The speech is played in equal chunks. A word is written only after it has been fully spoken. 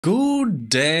Good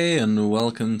day and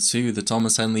welcome to the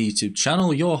Thomas Henley YouTube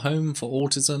channel, your home for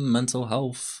autism, mental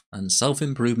health and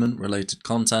self-improvement related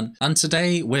content. And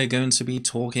today we're going to be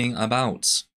talking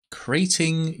about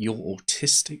creating your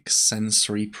autistic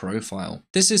sensory profile.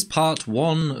 This is part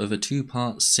one of a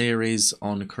two-part series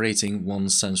on creating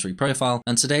one's sensory profile.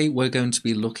 And today we're going to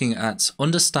be looking at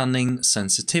understanding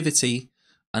sensitivity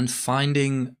and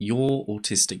finding your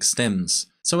autistic STIMs.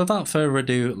 So without further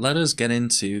ado, let us get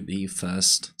into the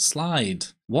first slide.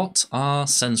 What are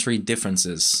sensory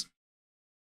differences?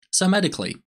 So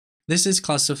medically, this is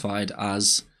classified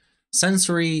as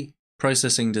sensory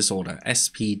processing disorder,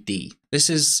 SPD.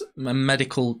 This is a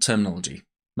medical terminology,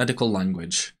 medical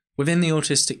language. Within the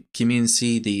autistic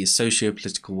community, the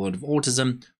socio-political world of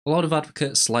autism, a lot of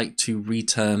advocates like to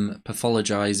reterm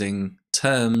pathologizing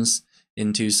terms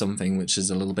into something which is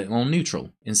a little bit more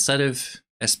neutral. Instead of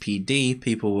SPD,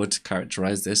 people would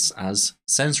characterize this as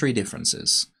sensory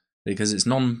differences because it's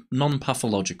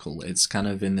non-pathological. It's kind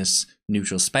of in this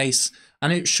neutral space,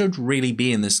 and it should really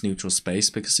be in this neutral space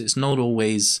because it's not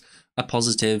always a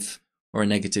positive or a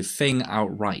negative thing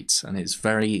outright, and it's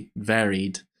very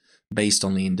varied based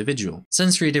on the individual.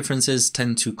 Sensory differences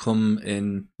tend to come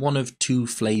in one of two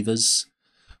flavors,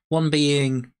 one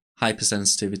being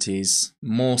hypersensitivities,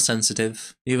 more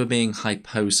sensitive, the other being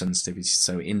hyposensitivity,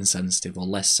 so insensitive or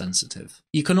less sensitive.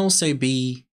 You can also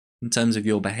be, in terms of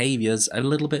your behaviors, a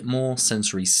little bit more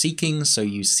sensory seeking, so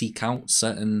you seek out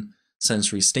certain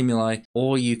sensory stimuli,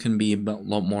 or you can be a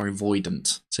lot more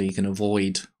avoidant, so you can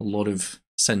avoid a lot of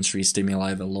sensory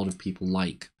stimuli that a lot of people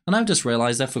like. And I've just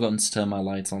realized I've forgotten to turn my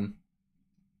light on.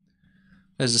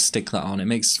 Let's just stick that on. It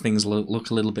makes things look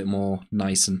a little bit more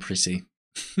nice and pretty.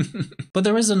 But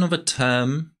there is another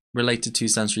term related to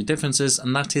sensory differences,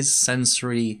 and that is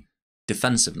sensory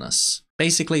defensiveness.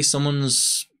 Basically,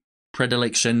 someone's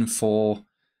predilection for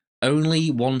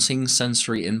only wanting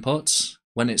sensory input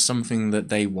when it's something that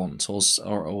they want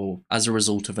or as a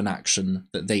result of an action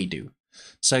that they do.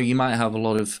 So you might have a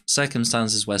lot of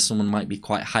circumstances where someone might be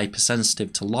quite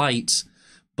hypersensitive to light,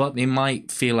 but they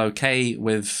might feel okay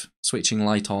with switching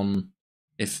light on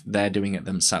if they're doing it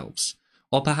themselves.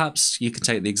 Or perhaps you could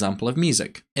take the example of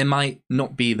music. It might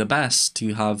not be the best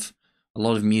to have a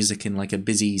lot of music in like a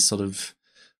busy sort of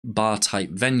bar type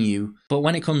venue, but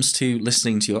when it comes to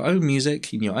listening to your own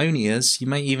music in your own ears, you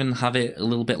may even have it a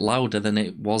little bit louder than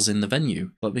it was in the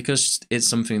venue. But because it's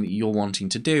something that you're wanting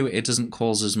to do, it doesn't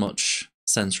cause as much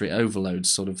sensory overload,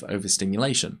 sort of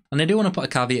overstimulation. And I do want to put a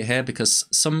caveat here because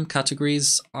some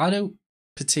categories I don't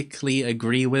particularly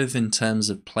agree with in terms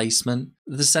of placement.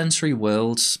 The sensory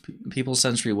world, people's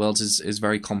sensory worlds is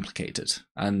very complicated,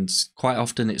 and quite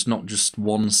often it's not just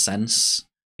one sense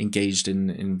engaged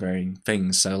in varying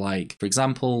things. So like, for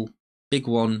example, big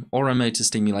one, oromotor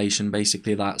stimulation,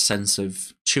 basically that sense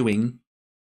of chewing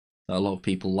that a lot of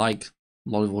people like, a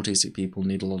lot of autistic people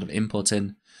need a lot of input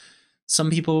in. Some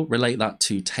people relate that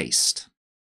to taste,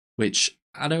 which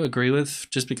I don't agree with.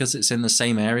 Just because it's in the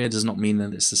same area does not mean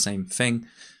that it's the same thing.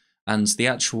 And the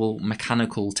actual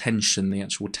mechanical tension, the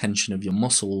actual tension of your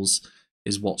muscles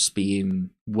is what's being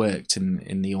worked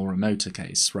in the oromotor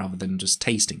case, rather than just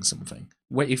tasting something.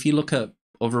 If you look at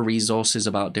other resources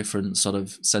about different sort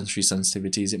of sensory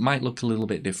sensitivities, it might look a little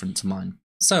bit different to mine.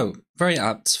 So, very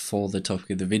apt for the topic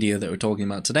of the video that we're talking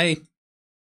about today.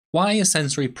 Why a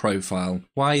sensory profile?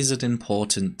 Why is it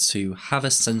important to have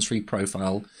a sensory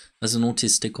profile as an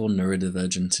autistic or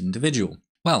neurodivergent individual?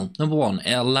 Well, number one,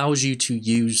 it allows you to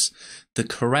use the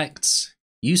correct,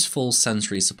 useful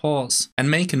sensory supports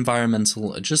and make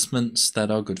environmental adjustments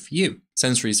that are good for you.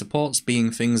 Sensory supports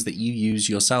being things that you use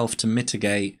yourself to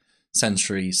mitigate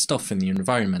sensory stuff in the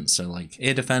environment. So like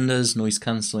ear defenders, noise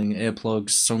cancelling,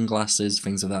 earplugs, sunglasses,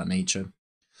 things of that nature.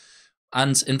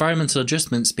 And environmental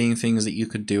adjustments being things that you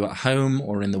could do at home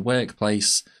or in the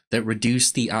workplace that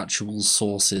reduce the actual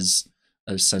sources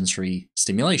of sensory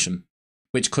stimulation,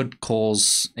 which could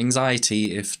cause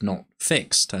anxiety if not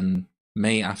fixed, and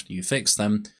may, after you fix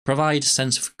them, provide a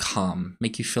sense of calm,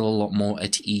 make you feel a lot more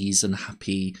at ease and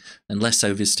happy and less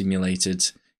overstimulated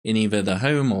in either the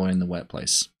home or in the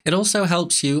workplace. It also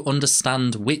helps you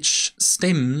understand which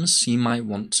stims you might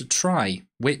want to try,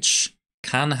 which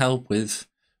can help with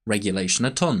regulation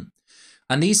a ton.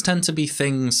 And these tend to be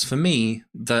things for me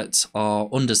that are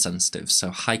undersensitive, so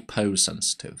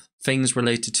hyposensitive. Things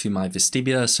related to my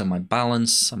vestibular, so my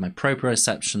balance, and my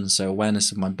proprioception, so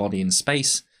awareness of my body in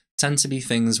space, tend to be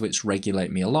things which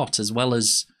regulate me a lot, as well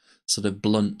as sort of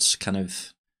blunt, kind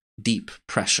of deep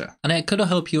pressure. And it could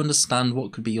help you understand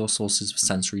what could be your sources of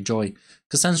sensory joy,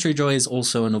 because sensory joy is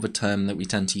also another term that we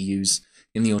tend to use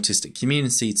in the autistic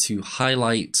community to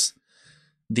highlight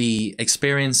the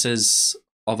experiences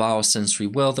of our sensory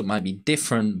world that might be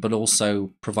different, but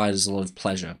also provide us a lot of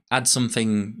pleasure. Add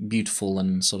something beautiful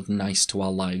and sort of nice to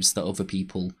our lives that other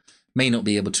people may not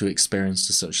be able to experience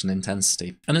to such an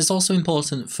intensity. And it's also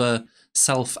important for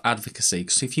self-advocacy,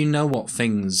 because if you know what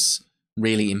things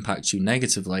really impact you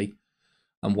negatively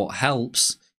and what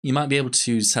helps, you might be able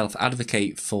to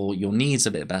self-advocate for your needs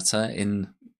a bit better in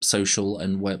social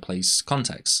and workplace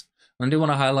contexts. And I do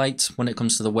want to highlight, when it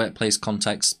comes to the workplace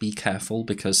context, be careful,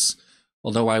 because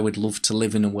although I would love to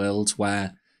live in a world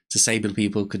where disabled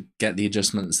people could get the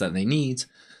adjustments that they need,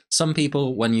 some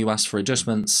people, when you ask for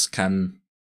adjustments, can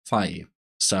fire you.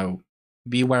 So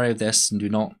be aware of this and do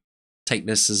not take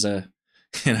this as a,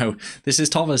 this is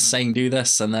Thomas saying do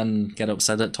this, and then get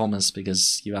upset at Thomas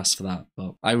because you asked for that.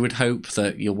 But I would hope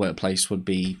that your workplace would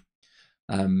be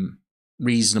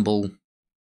reasonable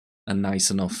and nice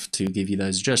enough to give you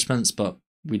those adjustments, but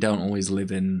we don't always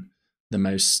live in the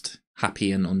most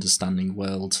happy and understanding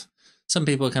world. Some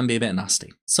people can be a bit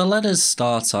nasty. So let us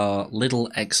start our little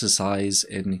exercise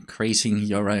in creating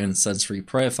your own sensory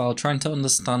profile, trying to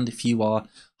understand if you are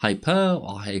hyper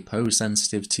or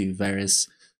hyposensitive to various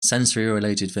sensory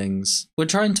related things. We're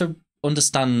trying to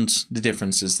understand the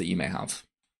differences that you may have.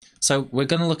 So we're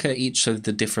going to look at each of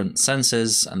the different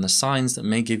senses and the signs that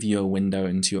may give you a window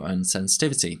into your own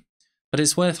sensitivity. But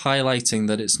it's worth highlighting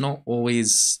that it's not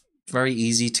always very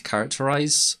easy to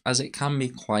characterize, as it can be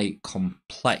quite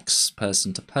complex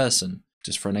person to person.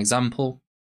 Just for an example,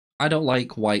 I don't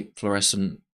like white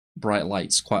fluorescent bright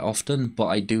lights quite often, but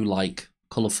I do like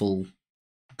colourful,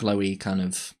 glowy, kind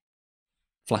of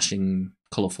flashing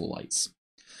colourful lights.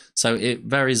 So it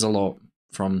varies a lot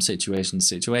from situation to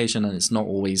situation, and it's not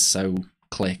always so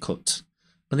clear cut.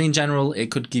 But in general, it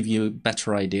could give you a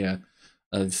better idea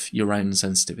of your own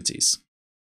sensitivities.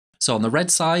 So on the red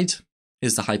side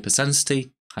is the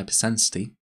hypersensitivity.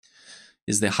 Hypersensitivity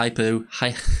is the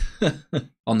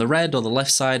on the red or the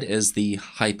left side is the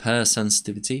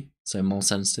hypersensitivity, so more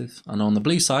sensitive. And on the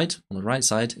blue side, on the right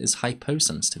side, is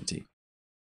hyposensitivity.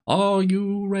 Are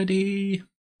you ready?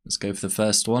 Let's go for the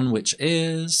first one, which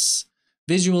is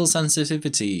visual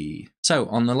sensitivity. So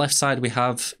on the left side we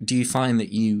have, do you find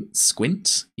that you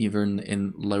squint even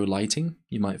in low lighting?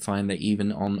 You might find that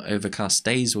even on overcast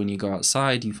days when you go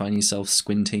outside, you find yourself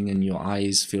squinting and your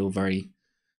eyes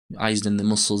and the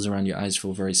muscles around your eyes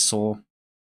feel very sore.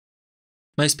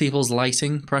 Most people's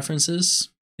lighting preferences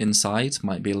inside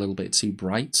might be a little bit too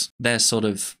bright. Their sort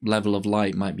of level of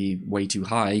light might be way too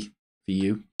high for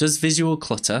you. Does visual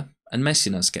clutter and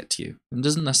messiness get to you? It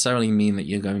doesn't necessarily mean that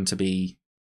you're going to be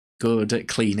good at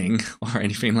cleaning or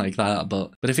anything like that,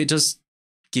 but if it does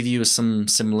give you some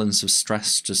semblance of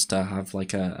stress just to have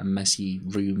like a messy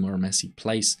room or a messy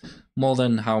place, more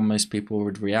than how most people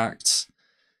would react,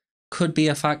 could be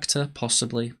a factor,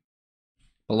 possibly.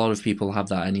 A lot of people have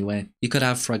that anyway. You could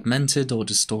have fragmented or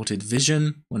distorted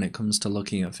vision when it comes to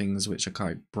looking at things which are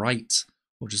quite bright,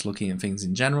 or just looking at things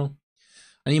in general.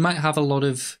 And you might have a lot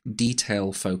of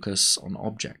detail focus on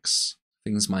objects.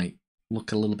 Things might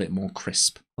look a little bit more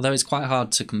crisp. Although it's quite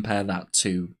hard to compare that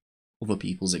to other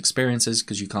people's experiences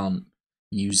because you can't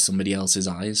use somebody else's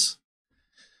eyes.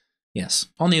 Yes.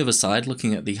 On the other side,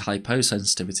 looking at the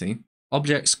hyposensitivity,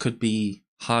 objects could be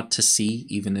hard to see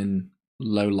even in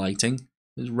low lighting,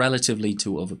 relatively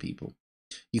to other people.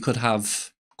 You could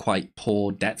have quite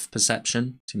poor depth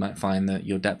perception. So you might find that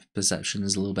your depth perception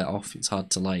is a little bit off. It's hard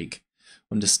to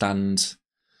understand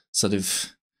sort of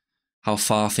how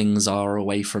far things are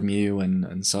away from you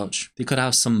and such. You could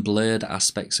have some blurred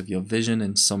aspects of your vision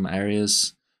in some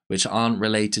areas which aren't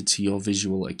related to your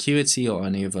visual acuity or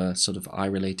any other sort of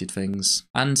eye-related things.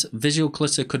 And visual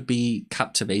clutter could be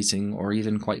captivating or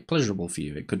even quite pleasurable for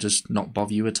you. It could just not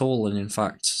bother you at all and in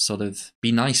fact sort of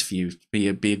be nice for you, be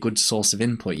a good source of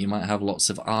input. You might have lots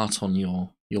of art on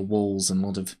your walls and a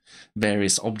lot of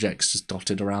various objects just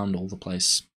dotted around all the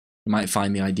place. You might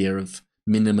find the idea of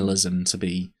minimalism to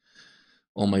be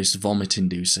almost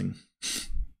vomit-inducing.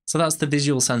 So that's the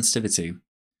visual sensitivity.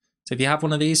 So if you have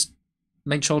one of these,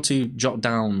 make sure to jot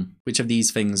down which of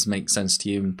these things make sense to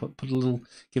you and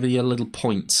give it a little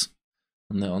point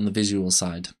on the visual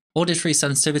side. Auditory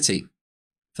sensitivity.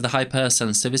 For the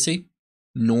hypersensitivity,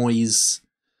 noise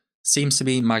seems to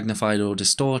be magnified or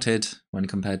distorted when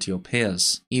compared to your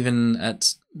peers. Even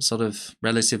at sort of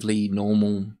relatively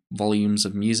normal volumes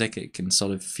of music, it can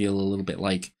sort of feel a little bit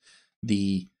like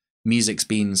the music's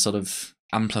been sort of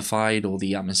amplified, or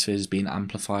the atmosphere's been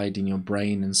amplified in your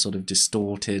brain and sort of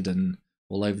distorted and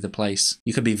all over the place.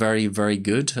 You could be very, very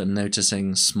good at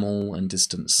noticing small and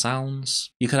distant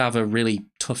sounds. You could have a really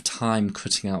tough time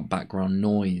cutting out background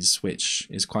noise, which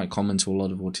is quite common to a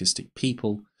lot of autistic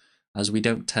people, as we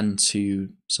don't tend to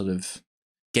sort of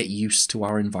get used to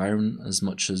our environment as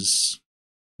much as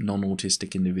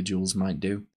non-autistic individuals might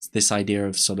do. It's this idea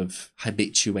of sort of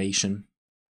habituation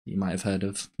you might have heard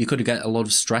of. You could get a lot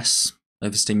of stress,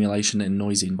 overstimulation in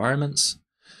noisy environments,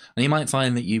 and you might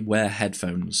find that you wear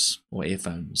headphones or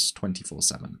earphones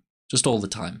 24/7, just all the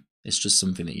time. It's just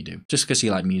something that you do, just because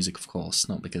you like music, of course,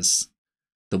 not because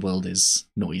the world is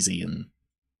noisy and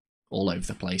all over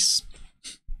the place.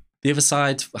 The other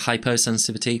side,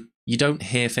 hypersensitivity, you don't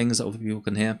hear things that other people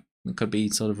can hear. It could be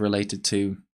sort of related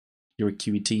to your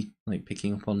acuity, like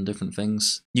picking up on different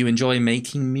things. You enjoy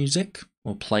making music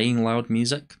or playing loud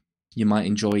music. You might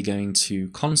enjoy going to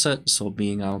concerts or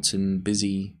being out in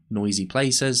busy, noisy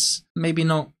places. Maybe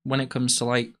not when it comes to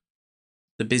like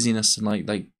the busyness and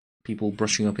like people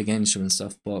brushing up against you and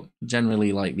stuff, but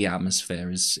generally like the atmosphere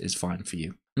is fine for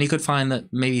you. And you could find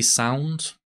that maybe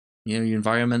sound, your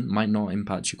environment might not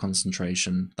impact your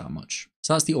concentration that much.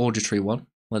 So that's the auditory one.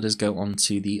 Let us go on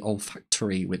to the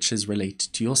olfactory, which is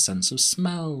related to your sense of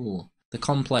smell. The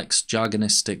complex,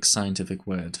 jargonistic, scientific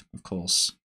word, of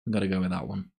course. I've got to go with that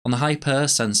one. On the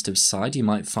hypersensitive side, you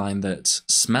might find that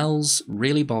smells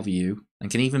really bother you and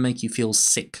can even make you feel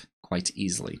sick quite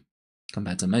easily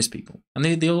compared to most people.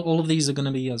 And all of these are going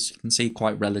to be, as you can see,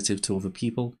 quite relative to other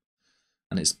people.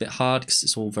 And it's a bit hard because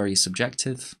it's all very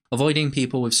subjective. Avoiding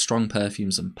people with strong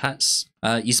perfumes and pets.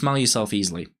 You smell yourself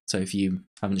easily. So if you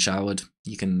haven't showered,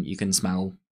 you can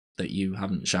smell that you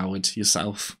haven't showered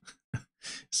yourself.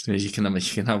 So you can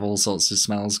have all sorts of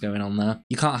smells going on there.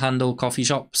 You can't handle coffee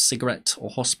shops, cigarette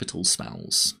or hospital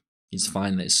smells. You just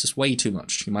find that it's just way too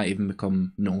much. You might even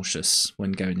become nauseous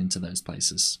when going into those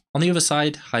places. On the other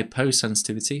side,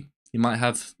 hyposensitivity. You might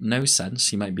have no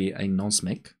sense. You might be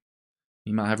anosmic.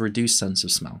 You might have a reduced sense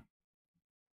of smell.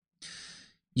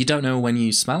 You don't know when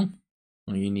you smell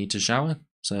or you need to shower.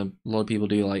 So a lot of people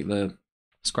do like the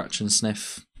scratch and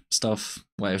sniff stuff,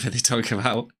 whatever they talk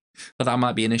about. But that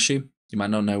might be an issue. You might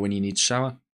not know when you need to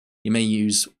shower. You may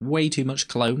use way too much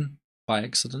cologne by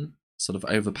accident, sort of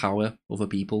overpower other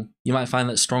people. You might find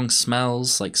that strong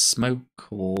smells like smoke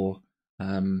or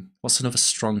what's another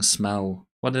strong smell?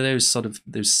 What are those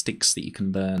those sticks that you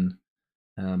can burn?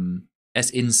 As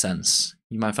incense.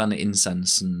 You might find that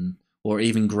incense or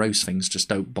even gross things just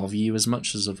don't bother you as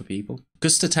much as other people.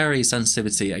 Gustatory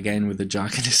sensitivity, again with the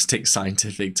jargonistic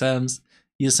scientific terms,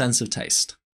 your sense of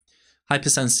taste.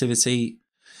 Hypersensitivity,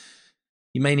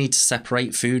 you may need to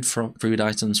separate food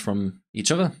items from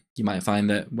each other. You might find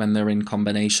that when they're in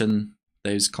combination,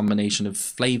 those combination of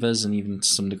flavors and even to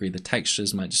some degree the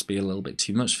textures might just be a little bit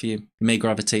too much for you. You may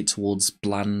gravitate towards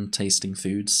bland tasting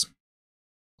foods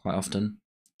quite often.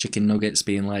 Chicken nuggets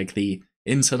being like the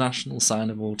international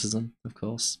sign of autism, of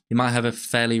course. You might have a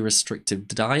fairly restrictive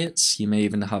diet. You may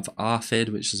even have ARFID,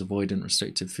 which is avoidant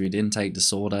restrictive food intake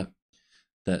disorder,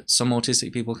 that some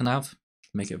autistic people can have.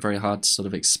 Make it very hard to sort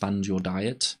of expand your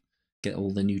diet, get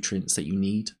all the nutrients that you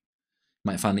need. You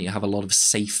might find that you have a lot of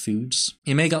safe foods.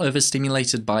 You may get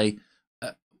overstimulated by,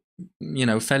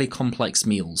 fairly complex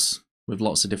meals with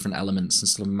lots of different elements and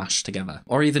sort of mashed together,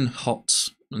 or even hot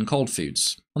and cold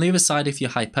foods. On the other side, if you're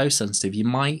hyposensitive, you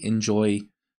might enjoy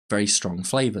very strong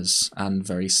flavors and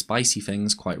very spicy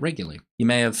things quite regularly. You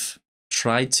may have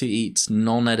tried to eat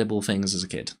non-edible things as a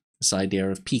kid. This idea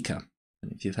of pica.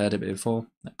 And if you've heard of it before,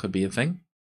 that could be a thing.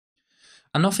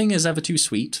 And nothing is ever too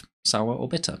sweet, sour, or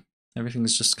bitter.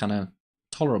 Everything's just kind of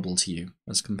tolerable to you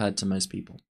as compared to most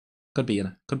people. Could be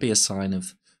a sign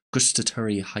of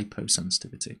gustatory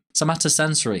hyposensitivity.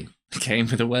 Somatosensory, came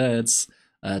with the words.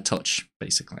 Touch,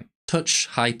 basically. Touch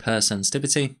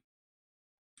hypersensitivity.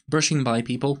 Brushing by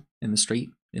people in the street,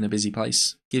 in a busy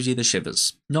place, gives you the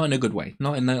shivers. Not in a good way.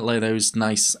 Not in those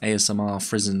nice ASMR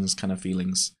frizzens kind of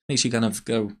feelings. Makes you kind of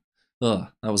go, ugh,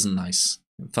 that wasn't nice.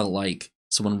 It felt like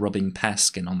someone rubbing pear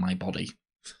skin on my body.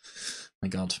 My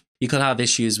God. You could have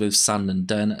issues with sand and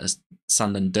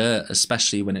dirt,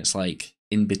 especially when it's like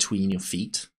in between your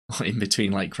feet, or in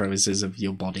between like crevices of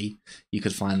your body. You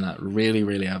could find that really,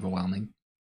 really overwhelming.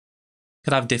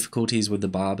 Could have difficulties with the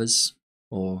barbers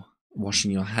or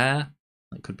washing your hair.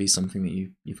 That could be something that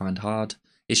you find hard.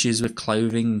 Issues with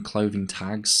clothing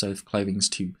tags. So if clothing's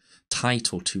too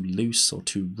tight or too loose or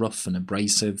too rough and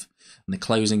abrasive, and the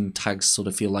clothing tags sort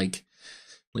of feel like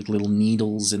little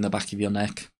needles in the back of your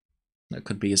neck, that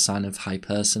could be a sign of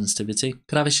hypersensitivity.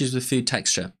 Could have issues with food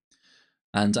texture.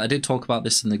 And I did talk about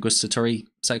this in the gustatory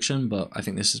section, but I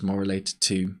think this is more related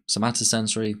to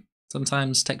somatosensory.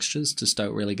 Sometimes textures just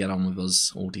don't really get on with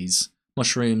us. All these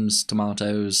mushrooms,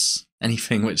 tomatoes,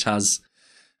 anything which has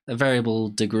a variable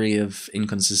degree of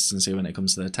inconsistency when it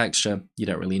comes to the texture. You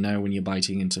don't really know when you're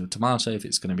biting into a tomato if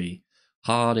it's going to be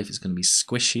hard, if it's going to be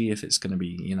squishy, if it's going to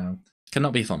be, you know,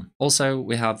 cannot be fun. Also,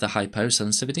 we have the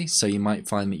hyposensitivity, so you might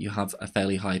find that you have a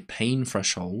fairly high pain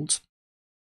threshold.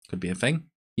 Could be a thing.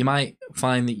 You might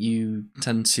find that you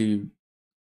tend to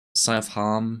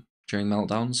self-harm during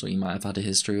meltdowns, or you might have had a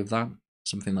history of that,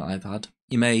 something that I've had.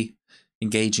 You may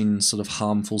engage in sort of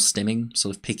harmful stimming,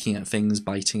 sort of picking at things,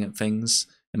 biting at things.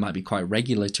 It might be quite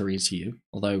regulatory to you,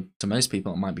 although to most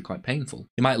people it might be quite painful.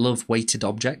 You might love weighted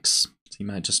objects, so you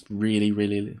might just really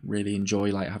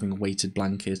enjoy like having a weighted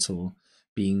blanket or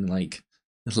being like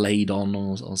laid on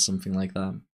or something like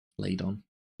that. Laid on.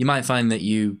 You might find that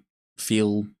you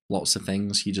feel lots of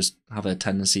things. You just have a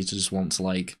tendency to just want to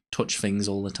like touch things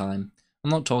all the time. I'm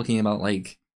not talking about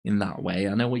like in that way.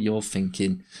 I know what you're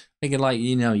thinking. Thinking like,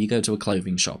 you know, you go to a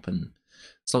clothing shop and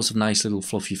there's lots of nice little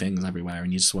fluffy things everywhere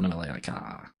and you just want to be like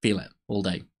feel it all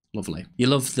day. Lovely. You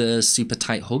love the super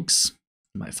tight hugs.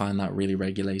 You might find that really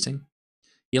regulating.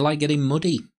 You like getting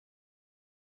muddy.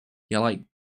 You like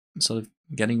sort of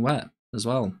getting wet as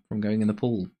well from going in the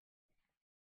pool.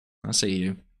 I see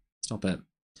you. Stop it.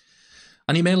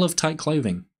 And you may love tight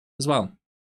clothing as well.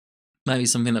 Maybe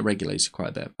something that regulates you quite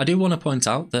a bit. I do want to point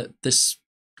out that this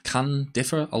can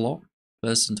differ a lot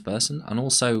person to person, and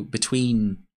also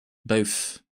between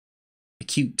both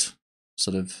acute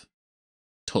sort of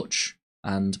touch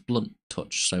and blunt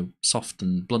touch. So soft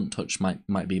and blunt touch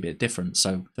might be a bit different.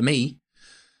 So for me,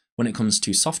 when it comes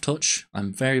to soft touch,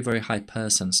 I'm very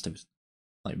hypersensitive,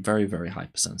 like very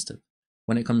hypersensitive.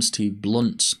 When it comes to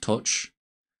blunt touch,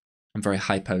 I'm very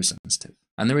hyposensitive.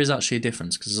 And there is actually a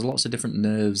difference because there's lots of different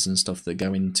nerves and stuff that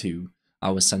go into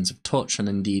our sense of touch, and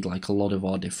indeed like a lot of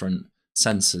our different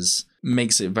senses.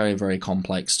 Makes it very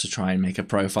complex to try and make a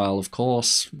profile, of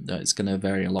course. It's going to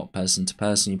vary a lot person to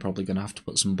person. You're probably going to have to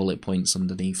put some bullet points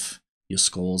underneath your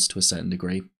scores to a certain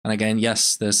degree. And again,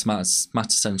 yes, there's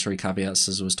somatosensory caveats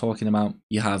as I was talking about.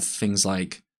 You have things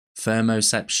like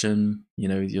thermoception, you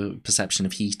know, your perception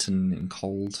of heat and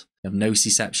cold. You have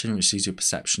nociception, which is your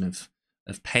perception of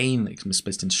pain. It can be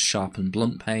split into sharp and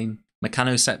blunt pain.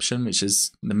 Mechanoception, which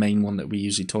is the main one that we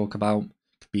usually talk about,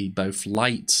 could be both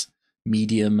light,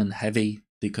 medium and heavy.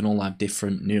 They can all have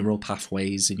different neural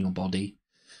pathways in your body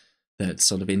that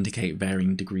sort of indicate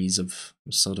varying degrees of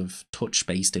sort of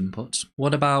touch-based input.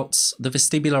 What about the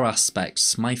vestibular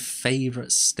aspects? My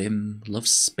favourite stim, love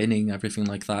spinning, everything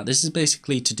like that. This is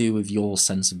basically to do with your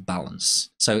sense of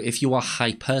balance. So if you are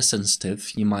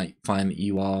hypersensitive, you might find that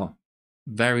you are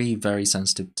very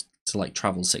sensitive to like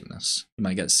travel sickness. You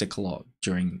might get sick a lot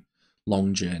during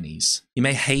long journeys. You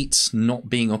may hate not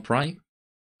being upright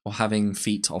or having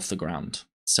feet off the ground.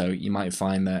 So you might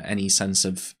find that any sense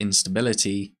of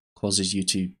instability causes you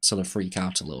to sort of freak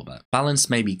out a little bit. Balance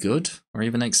may be good or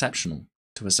even exceptional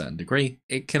to a certain degree.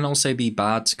 It can also be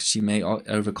bad because you may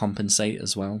overcompensate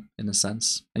as well, in a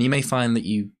sense. And you may find that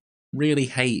you really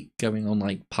hate going on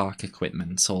like park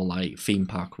equipment or like theme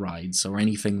park rides or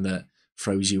anything that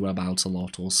throws you about a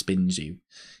lot or spins you.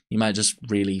 You might just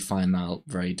really find that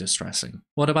very distressing.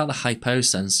 What about the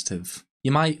hyposensitive?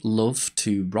 You might love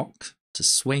to rock, to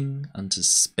swing, and to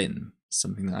spin.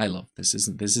 Something that I love. This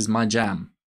is my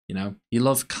jam. You know, you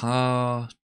love car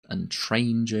and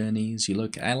train journeys.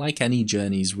 I like any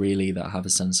journeys really that have a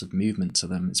sense of movement to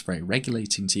them. It's very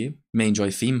regulating to you. You may enjoy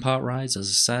theme park rides, as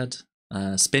I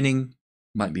said. Spinning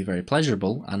might be very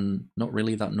pleasurable and not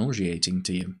really that nauseating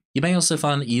to you. You may also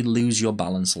find that you lose your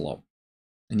balance a lot.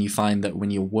 And you find that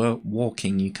when you're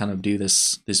walking, you kind of do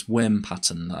this worm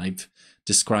pattern that I've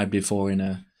described before in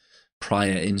a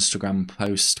prior Instagram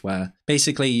post, where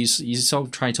basically you sort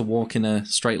of try to walk in a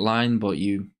straight line, but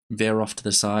you veer off to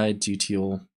the side due to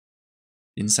your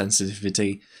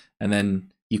insensitivity, and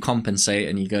then you compensate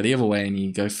and you go the other way and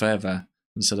you go further.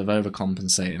 You sort of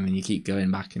overcompensate and then you keep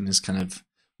going back in this kind of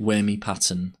wormy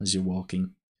pattern as you're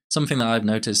walking. Something that I've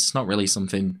noticed, it's not really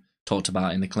something talked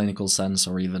about in the clinical sense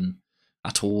or even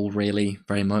at all really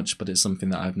very much, but it's something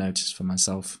that I've noticed for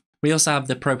myself. We also have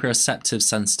the proprioceptive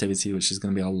sensitivity, which is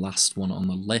going to be our last one on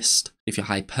the list. If you're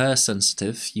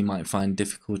hypersensitive, you might find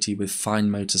difficulty with fine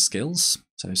motor skills.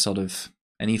 So sort of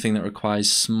anything that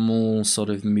requires small sort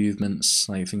of movements,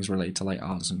 like things related to like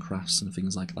arts and crafts and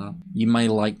things like that. You may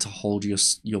like to hold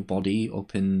your body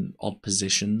up in odd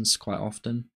positions quite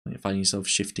often. You find yourself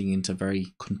shifting into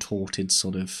very contorted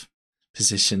sort of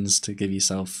positions to give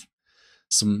yourself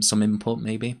some input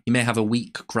maybe. You may have a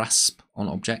weak grasp on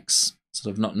objects.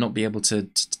 Sort of not be able to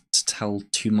tell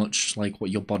too much like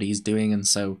what your body is doing, and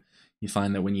so You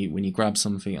find that when you grab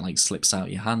something, it like slips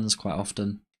out your hands quite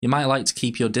often. You might like to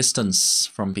keep your distance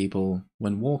from people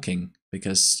when walking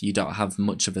because you don't have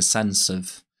much of a sense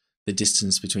of the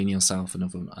distance between yourself and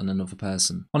another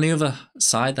person. On the other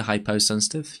side, the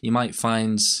hyposensitive, you might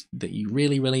find that you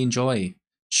really, really enjoy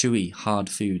chewy, hard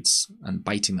foods and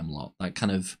biting them a lot, that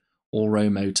kind of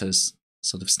oromotor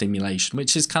sort of stimulation,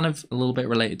 which is kind of a little bit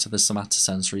related to the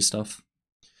somatosensory stuff.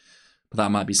 But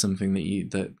that might be something that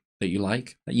you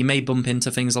like. You may bump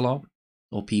into things a lot,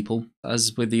 or people.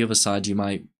 As with the other side, you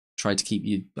might try to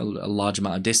keep a large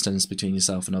amount of distance between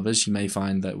yourself and others. You may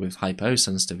find that with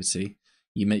hyposensitivity,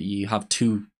 you have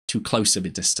too close of a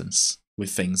distance with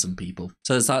things and people.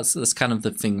 So that's kind of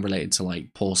the thing related to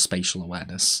like poor spatial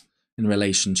awareness in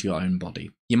relation to your own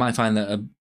body. You might find that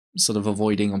sort of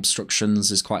avoiding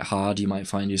obstructions is quite hard. You might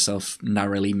find yourself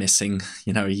narrowly missing.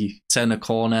 You turn a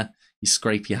corner, you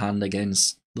scrape your hand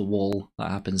against the wall.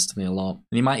 That happens to me a lot.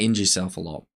 And you might injure yourself a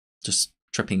lot, just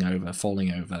tripping over,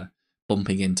 falling over,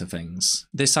 bumping into things.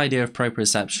 This idea of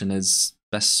proprioception is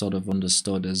best sort of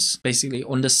understood as basically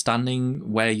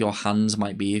understanding where your hands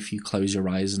might be if you close your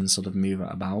eyes and sort of move it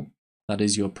about. That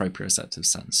is your proprioceptive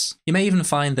sense. You may even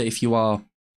find that if you are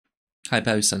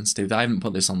hyposensitive, I haven't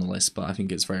put this on the list, but I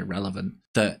think it's very relevant,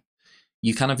 that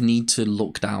you kind of need to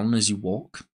look down as you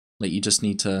walk. Like you just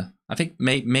need to, I think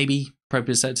maybe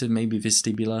proprioceptive, maybe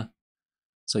vestibular.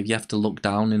 So you have to look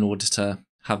down in order to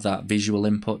have that visual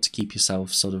input to keep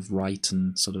yourself sort of right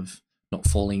and sort of not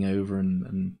falling over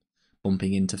and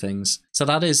bumping into things. So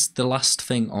that is the last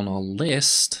thing on our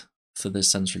list for the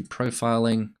sensory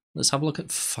profiling. Let's have a look at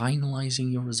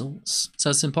finalizing your results.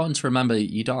 So it's important to remember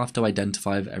you don't have to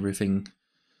identify everything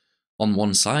on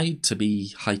one side to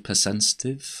be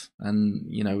hypersensitive. And,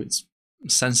 it's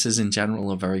senses in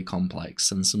general are very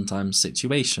complex and sometimes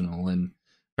situational and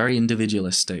very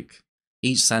individualistic.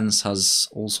 Each sense has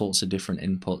all sorts of different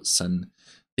inputs, and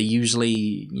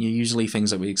usually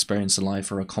things that we experience in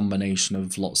life are a combination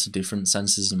of lots of different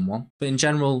senses in one. But in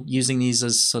general, using these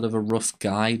as sort of a rough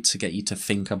guide to get you to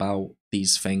think about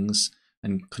these things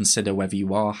and consider whether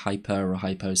you are hyper or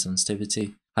hyposensitive,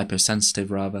 it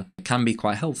can be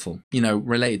quite helpful.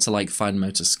 Related to like fine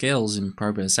motor skills in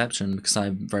proprioception, because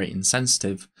I'm very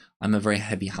insensitive, I'm a very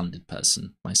heavy-handed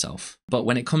person myself. But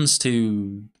when it comes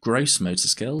to gross motor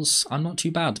skills, I'm not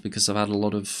too bad because I've had a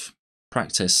lot of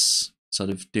practice sort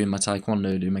of doing my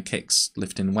taekwondo, doing my kicks,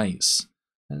 lifting weights.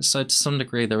 And so to some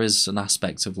degree, there is an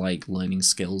aspect of like learning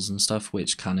skills and stuff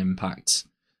which can impact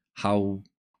how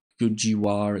good you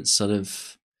are at sort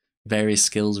of various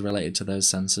skills related to those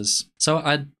senses. So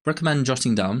I'd recommend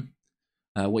jotting down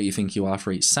what you think you are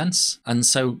for each sense. And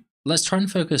so let's try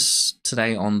and focus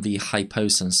today on the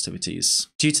hyposensitivities.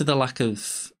 Due to the lack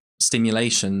of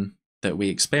stimulation that we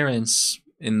experience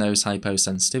in those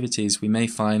hyposensitivities, we may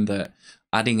find that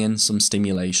adding in some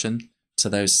stimulation to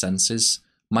those senses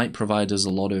might provide us a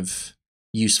lot of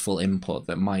useful input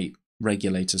that might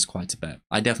regulate us quite a bit.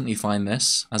 I definitely find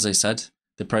this, as I said,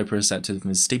 the proprioceptive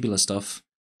and vestibular stuff,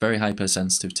 very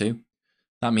hypersensitive too.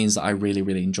 That means that I really,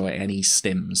 really enjoy any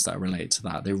stims that relate to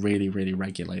that. They really, really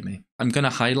regulate me. I'm going to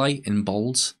highlight in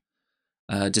bold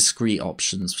discrete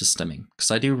options for stimming,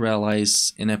 because I do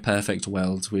realize in a perfect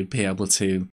world we'd be able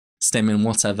to stim in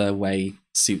whatever way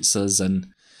suits us and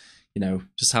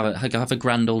just have a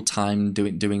grand old time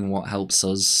doing what helps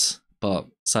us. But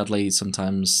sadly,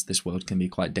 sometimes this world can be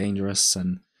quite dangerous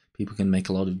and people can make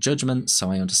a lot of judgments,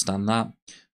 so I understand that.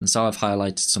 And so I've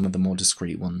highlighted some of the more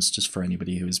discrete ones just for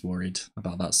anybody who is worried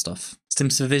about that stuff.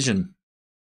 Stims for vision.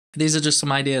 These are just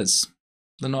some ideas.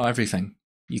 They're not everything.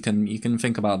 You can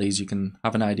think about these, you can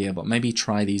have an idea, but maybe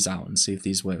try these out and see if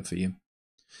these work for you.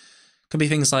 Could be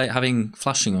things like having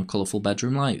flashing or colourful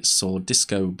bedroom lights, or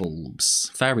disco bulbs,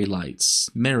 fairy lights,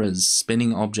 mirrors,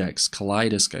 spinning objects,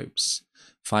 kaleidoscopes,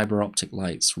 fibre optic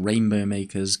lights, rainbow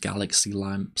makers, galaxy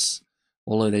lamps.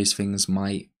 All of those things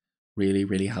might really,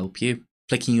 really help you.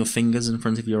 Flicking your fingers in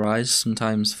front of your eyes,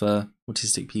 sometimes for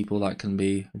autistic people that can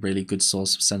be a really good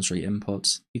source of sensory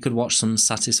input. You could watch some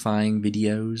satisfying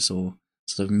videos or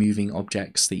sort of moving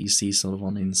objects that you see sort of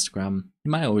on Instagram.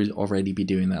 You might already be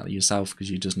doing that yourself because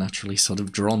you're just naturally sort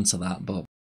of drawn to that, but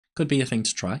could be a thing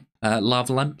to try.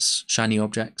 Lava lamps, shiny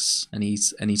objects, any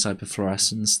type of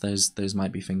fluorescence, those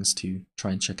might be things to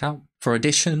try and check out. For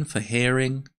audition, for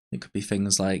hearing, it could be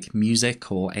things like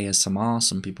music or ASMR.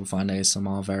 Some people find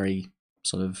ASMR very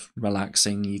sort of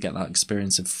relaxing. You get that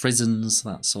experience of frisons,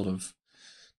 that sort of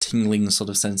tingling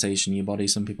sort of sensation in your body.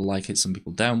 Some people like it, some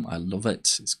people don't. I love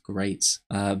it. It's great.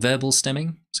 Verbal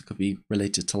stimming, so it could be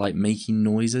related to like making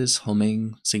noises,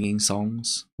 humming, singing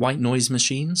songs. White noise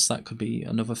machines, that could be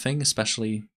another thing,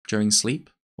 especially during sleep,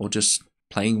 or just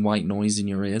playing white noise in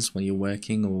your ears when you're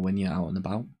working or when you're out and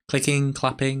about. Clicking,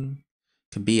 clapping,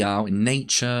 can be out in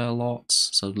nature a lot,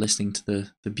 so listening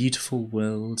to the beautiful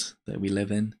world that we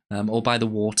live in. Or by the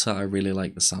water, I really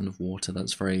like the sound of water,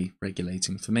 that's very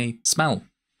regulating for me. Smell,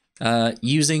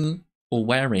 using or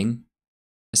wearing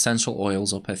essential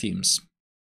oils or perfumes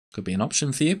could be an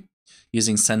option for you.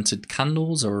 Using scented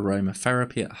candles or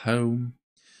aromatherapy at home.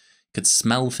 You could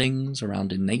smell things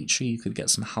around in nature. You could get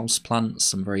some houseplants,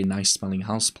 some very nice smelling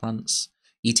houseplants.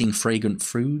 Eating fragrant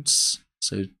foods,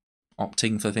 so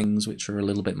opting for things which are a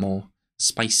little bit more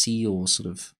spicy or sort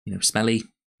of, smelly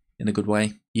in a good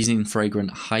way. Using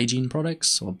fragrant hygiene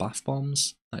products or bath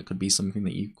bombs, that could be something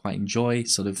that you quite enjoy,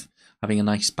 sort of having a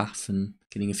nice bath and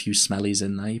getting a few smellies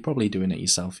in there. You're probably doing it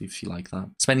yourself if you like that.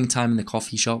 Spending time in the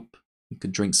coffee shop. You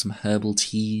could drink some herbal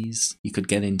teas. You could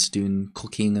get into doing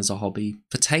cooking as a hobby.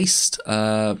 For taste,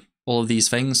 all of these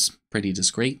things, pretty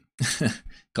discreet.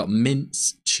 Got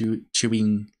mints,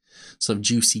 chewing sort of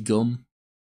juicy gum,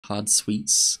 hard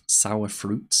sweets, sour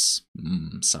fruits.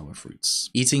 Sour fruits.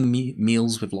 Eating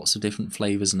meals with lots of different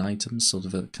flavors and items, sort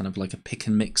of a kind of like a pick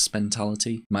and mix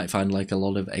mentality. You might find like a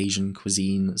lot of Asian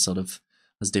cuisine that sort of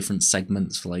has different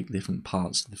segments for like different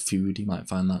parts of the food. You might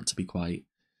find that to be quite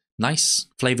nice.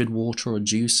 Flavored water or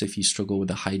juice if you struggle with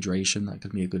the hydration, that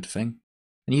could be a good thing.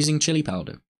 And using chili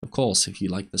powder, of course, if you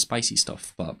like the spicy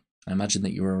stuff, but I imagine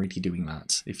that you're already doing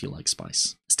that if you like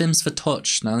spice. Stims for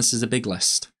touch. Now this is a big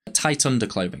list. Tight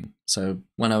underclothing. So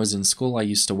when I was in school, I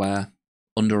used to wear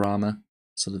Under Armour,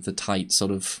 sort of the tight sort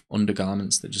of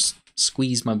undergarments that just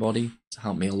squeeze my body to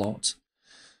help me a lot.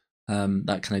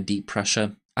 That kind of deep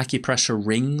pressure. Acupressure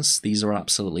rings. These are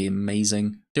absolutely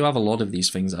amazing. I do have a lot of these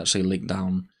things actually linked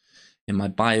down in my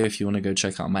bio if you want to go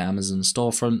check out my Amazon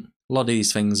storefront. A lot of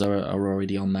these things are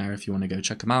already on there if you want to go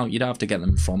check them out. You don't have to get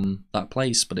them from that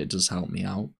place, but it does help me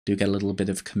out. Do get a little bit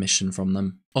of commission from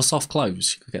them. Or soft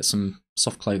clothes. You could get some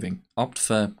soft clothing. Opt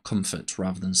for comfort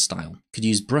rather than style. Could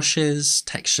use brushes,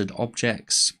 textured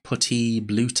objects, putty,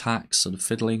 blue tack, sort of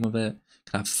fiddling with it.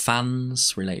 Could have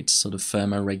fans related to sort of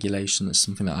thermoregulation. That's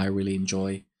something that I really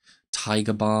enjoy.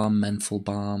 Tiger balm, menthol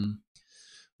balm.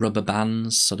 Rubber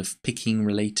bands, sort of picking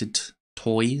related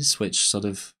toys, which sort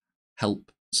of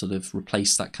help sort of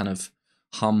replace that kind of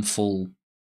harmful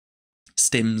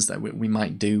stims that we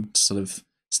might do to sort of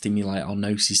stimulate our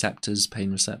nociceptors,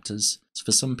 pain receptors. So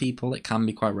for some people, it can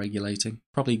be quite regulating.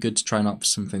 Probably good to try and opt for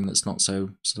something that's not so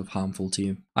sort of harmful to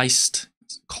you. Iced,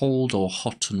 cold or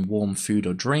hot and warm food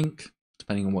or drink,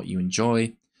 depending on what you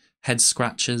enjoy. Head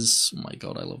scratchers. Oh my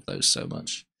God, I love those so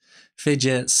much.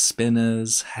 Fidgets,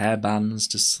 spinners, hair bands,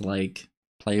 just to like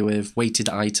play with. Weighted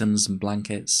items and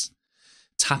blankets.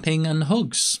 Tapping and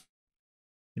hugs.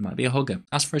 You might be a hugger.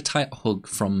 Ask for a tight hug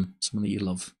from someone that you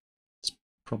love. It's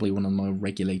probably one of my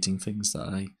regulating things that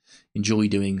I enjoy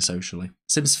doing socially.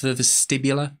 Sims for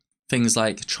vestibular. Things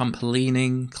like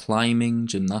trampolining, climbing,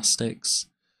 gymnastics.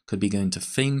 Could be going to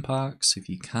theme parks if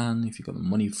you can, if you've got the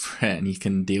money for it and you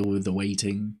can deal with the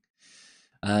waiting.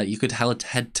 You could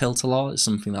head tilt a lot. It's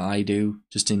something that I do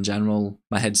just in general.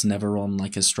 My head's never on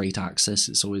like a straight axis.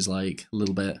 It's always like a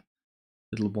little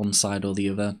one side or the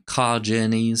other. Car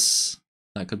journeys,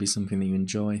 that could be something that you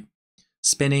enjoy.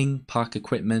 Spinning, park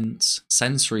equipment,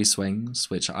 sensory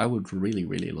swings, which I would really,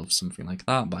 really love something like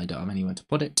that, but I don't have anywhere to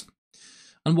put it.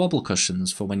 And wobble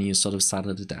cushions for when you're sort of sat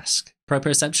at a desk.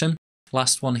 Proprioception,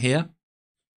 last one here.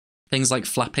 Things like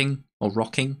flapping or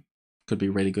rocking could be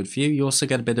really good for you. You also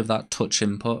get a bit of that touch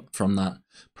input from that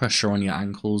pressure on your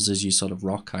ankles as you sort of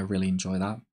rock. I really enjoy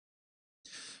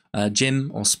that.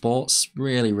 Gym or sports,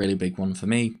 really, really big one for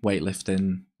me.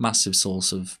 Weightlifting, massive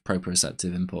source of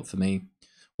proprioceptive input for me.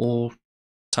 Or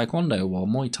taekwondo or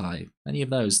Muay Thai, any of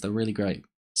those, they're really great.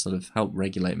 Sort of help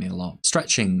regulate me a lot.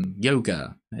 Stretching,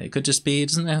 yoga. It could just be, it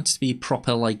doesn't have to be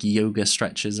proper like yoga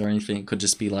stretches or anything. It could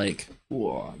just be like,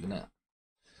 whoa, I'm gonna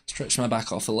stretch my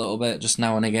back off a little bit just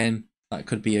now and again. That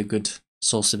could be a good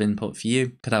source of input for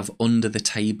you. Could have under the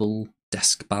table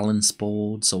desk balance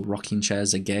boards or rocking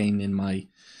chairs again in my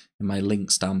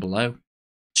links down below.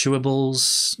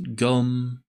 Chewables,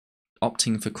 gum,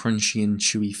 opting for crunchy and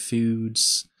chewy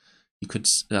foods. You could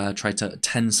try to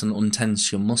tense and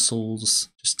untense your muscles,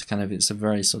 just to kind of, it's a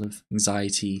very sort of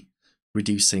anxiety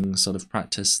reducing sort of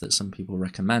practice that some people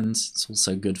recommend. It's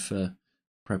also good for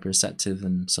proprioceptive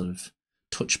and sort of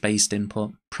touch-based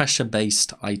input.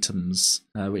 Pressure-based items,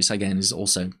 which again is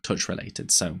also touch-related,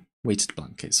 so weighted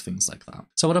blankets, things like that.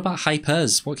 So what about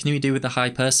hypers? What can you do with the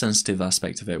hypersensitive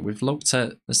aspect of it? We've looked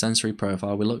at the sensory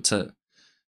profile, we looked at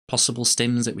possible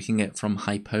stims that we can get from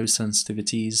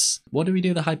hyposensitivities. What do we do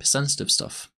with the hypersensitive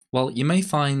stuff? Well, you may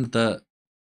find that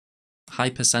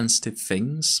hypersensitive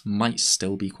things might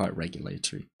still be quite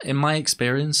regulatory. In my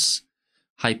experience,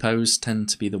 hypos tend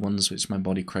to be the ones which my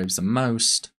body craves the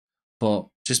most, but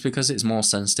just because it's more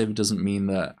sensitive doesn't mean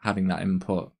that having that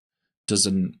input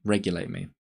doesn't regulate me.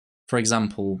 For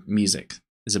example, music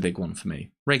is a big one for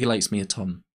me. Regulates me a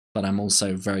ton, but I'm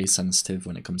also very sensitive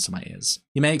when it comes to my ears.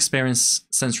 You may experience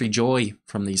sensory joy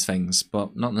from these things,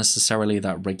 but not necessarily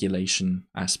that regulation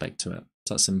aspect to it.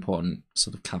 So that's an important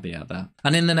sort of caveat there.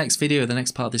 And in the next video, the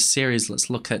next part of this series, let's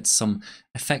look at some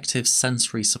effective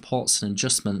sensory supports and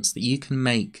adjustments that you can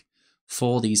make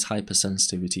for these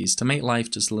hypersensitivities to make life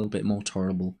just a little bit more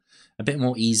tolerable, a bit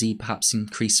more easy, perhaps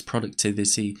increase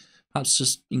productivity, perhaps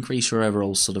just increase your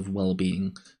overall sort of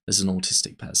well-being as an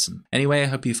autistic person. Anyway, I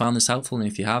hope you found this helpful, and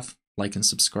if you have, like and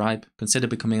subscribe. Consider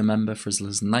becoming a member for as little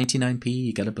as 99p.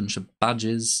 You get a bunch of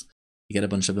badges, you get a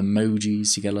bunch of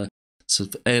emojis, you get a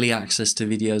sort of early access to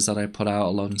videos that I put out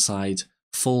alongside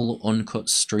full uncut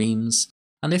streams.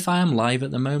 And if I am live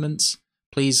at the moment,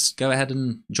 please go ahead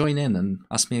and join in and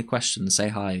ask me a question, say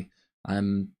hi.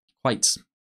 I'm quite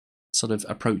sort of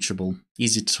approachable,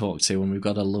 easy to talk to, and we've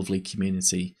got a lovely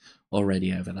community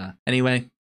already over there. Anyway,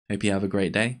 hope you have a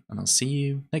great day, and I'll see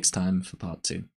you next time for part 2.